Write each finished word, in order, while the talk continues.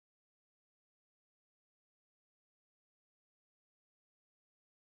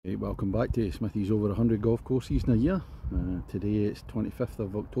Hey, welcome back to Smithy's over 100 golf courses in a year. Today it's 25th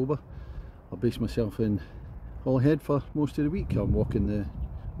of October. I base myself in Holyhead for most of the week. I'm walking the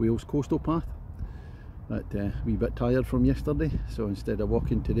Wales coastal path. But a wee bit tired from yesterday, so instead of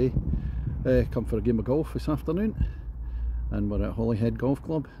walking today, come for a game of golf this afternoon. And we're at Holyhead Golf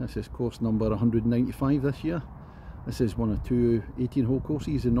Club. This is course number 195 this year. This is one of two 18-hole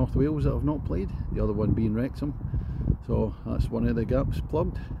courses in North Wales that I've not played, the other one being Wrexham. So that's one of the gaps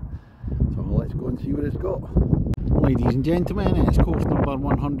plugged. So let's go and see what it's got. Ladies and gentlemen, it's course number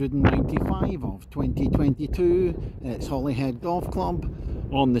 195 of 2022. It's Holyhead Golf Club.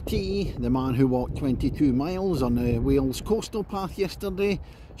 On the tee, the man who walked 22 miles on the Wales coastal path yesterday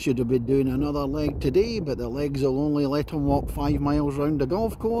should have been doing another leg today, but the legs will only let him walk 5 miles round the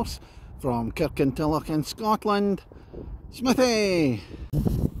golf course. From Kirkintilloch in Scotland, Smithy!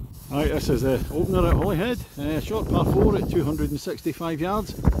 Right, this is the opener at Holyhead. Short par 4 at 265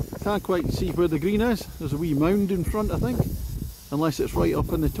 yards. Can't quite see where the green is. There's a wee mound in front, I think, unless it's right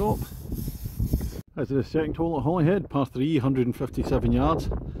up in the top. This is the second hole at Holyhead, par 3, 157 yards.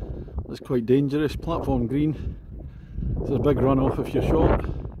 It's quite dangerous, platform green. There's a big runoff if you're short.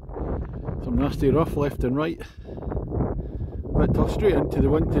 Some nasty rough left and right. Bit tough straight into the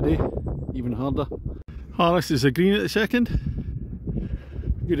wind today, even harder. This is the green at the second.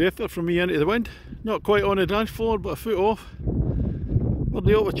 Good effort from me into the wind. Not quite on the dance floor, but a foot off. But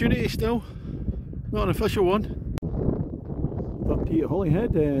the opportunity still. Not an official one. Third tee at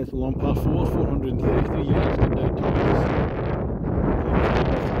Holyhead. It's a long par 4, 433 yards. Going down to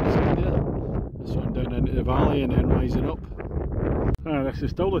it's on down into the valley and then rising up. This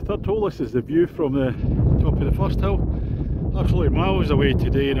is still the third hole. This is the view from the top of the first hill. Absolutely miles away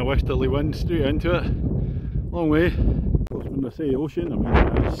today in a westerly wind, straight into it. Long way. When I say ocean, I mean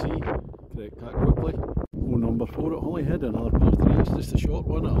the sea. Correct that quickly. Hole number 4 at Holyhead, another par 3. It's just a short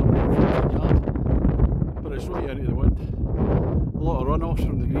one at 114 yards, but it's right into the wind. A lot of runoffs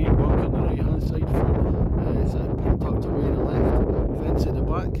from the green, bunker on the right hand side front. It's a pin tucked away on the left, fence at the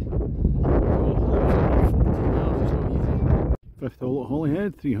back. So 114 yards is not easy. Fifth hole at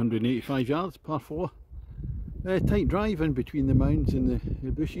Holyhead, 385 yards, par 4. Tight drive in between the mounds and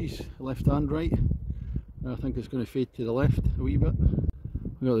the bushes, left and right. I think it's going to fade to the left a wee bit.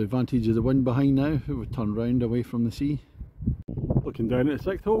 We've got the advantage of the wind behind now. It would turn round away from the sea. Looking down at the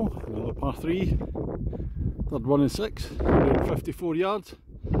sixth hole, another par 3. Third one and 6, 154 yards.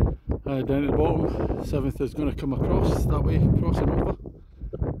 Down at the bottom, seventh is going to come across that way, crossing over.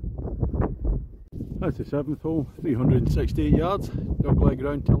 That's the seventh hole, 368 yards. Dog leg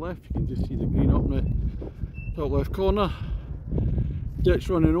round to the left. You can just see the green up in the top left corner. Ditch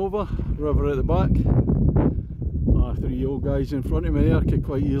running over, river at the back. 3 old guys in front of me there could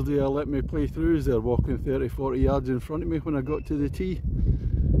quite easily let me play through as they're walking 30-40 yards in front of me when I got to the tee.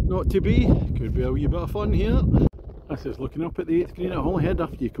 Not to be, could be a wee bit of fun here. This is looking up at the 8th green at Holyhead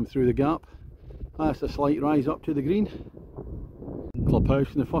after you come through the gap. That's a slight rise up to the green.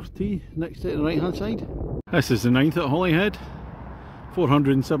 Clubhouse in the first tee, next to the right hand side. This is the 9th at Holyhead,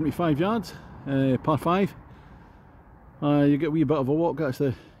 475 yards, par 5. You get a wee bit of a walk. That's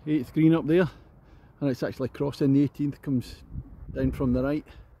the 8th green up there. And it's actually crossing the 18th, comes down from the right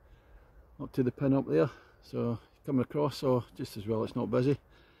up to the pin up there, so coming across, so just as well it's not busy.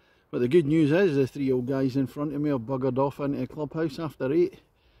 But the good news is the 3 old guys in front of me have buggered off into the clubhouse after 8.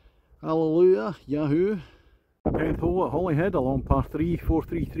 Hallelujah, yahoo. 10th hole at Holyhead, a long par 3,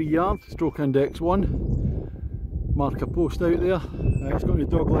 433 yards, stroke index 1. Mark a post out there. It's going to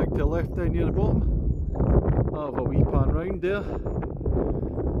dog leg to the left down near the bottom. I'll have a wee pan round there.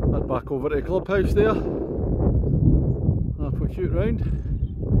 That's back over to the clubhouse there. If we shoot round,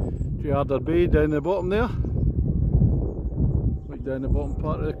 Triarder Bay down the bottom there. Look down the bottom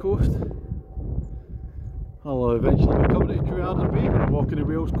part of the coast. I'll eventually be coming to Triarder Bay when I'm walking the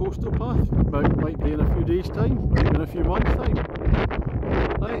Wales coastal path. Might be in a few days' time, might be in a few months' time.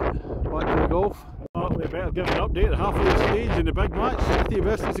 Right, back to the golf. We better give an update at the halfway stage in the big match, Smithy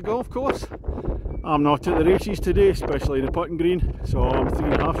versus the golf course. I'm not at the races today, especially the putting green, so I'm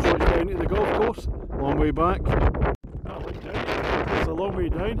 3.5 shots down to the golf course, long way back. It's a long way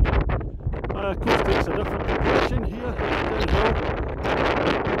down. Course takes a different progression here, downhill.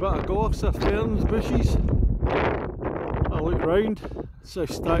 A bit of gorse, ferns, bushes. I look round,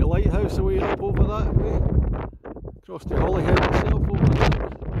 South Stack Lighthouse away up over that way. Across to Holyhead itself over there.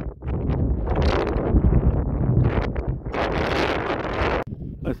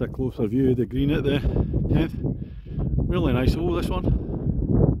 That's a closer view of the green at the 10th. Really nice hole, this one.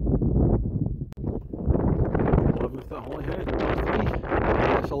 11th at Holyhead, par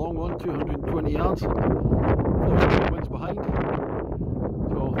 3. It's a long one, 220 yards. 40 winds behind.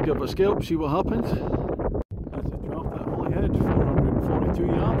 So I'll give it a scalp, see what happens. That's the 12th at Holyhead, 442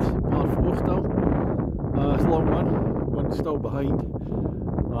 yards, par 4 still. It's a long one, one's still behind.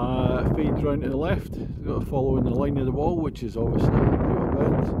 Fades round to the left, got to follow in the line of the wall, which is obviously out of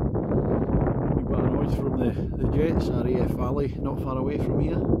bounds. A bit of noise from the jets, RAF Valley, not far away from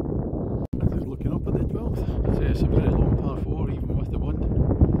here. Just looking up at the 12th, it's a very long par 4 even with the wind.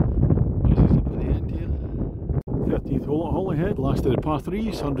 Rises up at the end here. 13th hole at Holyhead, last of the par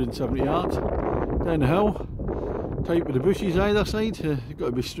 3s, 170 yards. Down the hill, tight with the bushes either side, you've got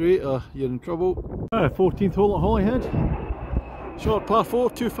to be straight or you're in trouble. 14th hole at Holyhead. Short par 4,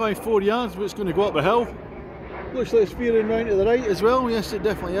 254 yards, but it's going to go up the hill. Looks like it's veering round to the right as well. Yes, it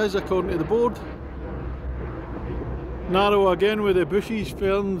definitely is according to the board. Narrow again with the bushes,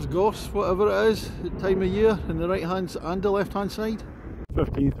 ferns, goss, whatever it is, the time of year, in the right hand and the left hand side.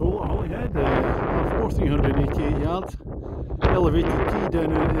 15th hole at Holyhead, par 4, 388 yards. Elevated tee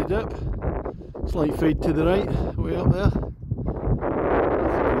down into the dip. Slight fade to the right, way up there.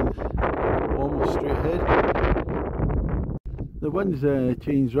 Almost straight ahead. The wind's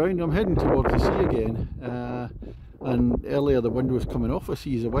changed round. I'm heading towards the sea again, and earlier the wind was coming off the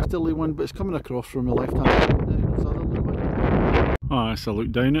sea as a westerly wind, but it's coming across from the left hand side, southerly wind. That's a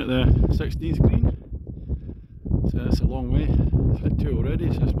look down at the 16th green. So that's a long way. I've hit 2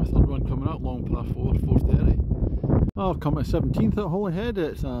 already, so it's my 3rd one coming up, long par 4, 430. I've come at 17th at Holyhead.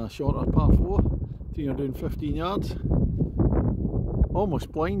 It's a shorter par 4, 315 yards.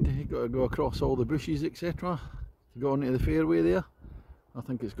 Almost blind, you've got to go across all the bushes etc. to go onto the fairway there. I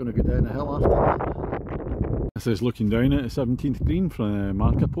think it's going to go down a hill after that. This is looking down at the 17th green from the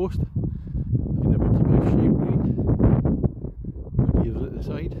marker post. In a Mickey Mouse shaped green. Gears at the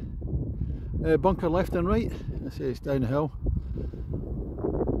side. Bunker left and right. This is down a hill.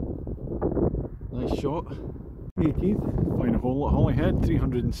 Nice shot. 18th, final hole at Holyhead,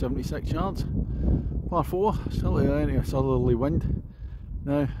 376 yards. Par 4, still into a southerly wind.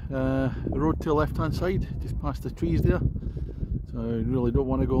 Now, the road to the left hand side, just past the trees there, so I really don't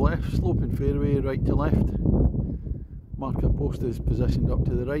want to go left. Sloping fairway right to left. Marker post is positioned up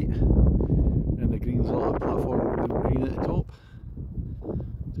to the right, and the green's a little platform green at the top,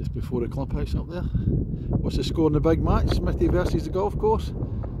 just before the clubhouse up there. What's the score in the big match? Smithy versus the golf course.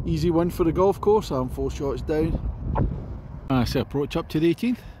 Easy win for the golf course, I'm 4 shots down. That's the approach up to the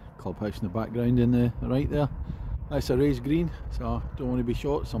 18th. Clubhouse in the background in the right there. That's a raised green, so don't want to be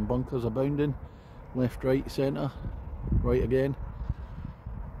short. Some bunkers abounding. Left, right, centre, right again.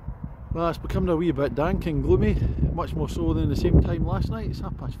 Well, it's becoming a wee bit dank and gloomy, much more so than the same time last night. It's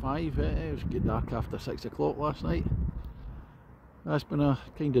 5:30. It was getting dark after 6 o'clock last night. It's been a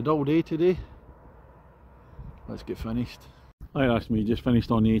kind of dull day today. Let's get finished. Right, that's me just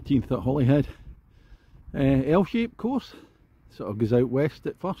finished on the 18th at Holyhead. L-shaped course, sort of goes out west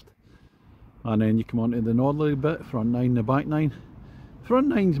at first. And then you come onto the northerly bit, front 9, the back 9. Front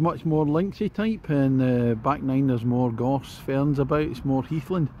 9's much more linksy type, and the back 9 there's more gorse, ferns about, it's more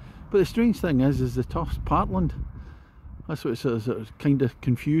heathland. But the strange thing is the turf's parkland. That's what it's kind of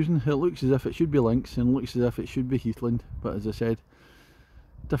confusing. It looks as if it should be links and looks as if it should be heathland, but as I said,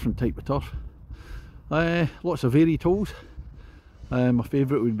 different type of turf. Lots of varied holes. My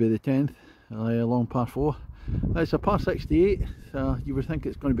favourite would be the 10th, long par 4. It's a par 68, so you would think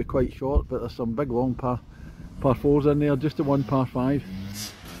it's going to be quite short, but there's some big long par 4s in there, just the one par 5.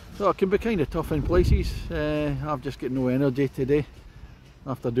 So it can be kind of tough in places. I've just got no energy today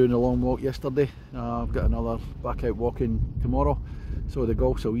after doing a long walk yesterday. I've got another back out walking tomorrow, so the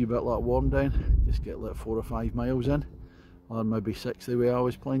golf's a wee bit like warm down. Just get like 4 or 5 miles in, or maybe 6 the way I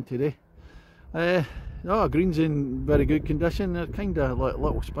was playing today. No, green's in very good condition. They're kind of like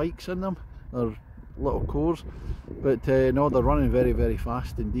little spikes in them, or little cores, but no, they're running very, very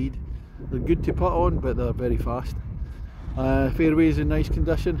fast indeed. They're good to putt on, but they're very fast. Fairway's in nice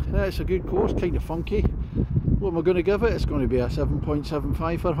condition. It's a good course, kind of funky. What am I going to give it? It's going to be a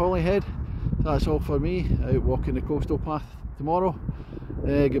 7.75 for Holyhead. That's all for me, out walking the coastal path tomorrow.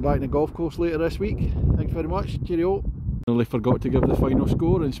 Get back to the golf course later this week. Thanks very much, cheerio. Nearly forgot to give the final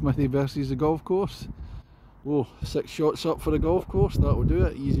score in Smithy versus the golf course. Oh, 6 shots up for the golf course, that will do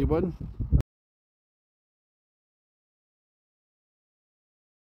it, easy win.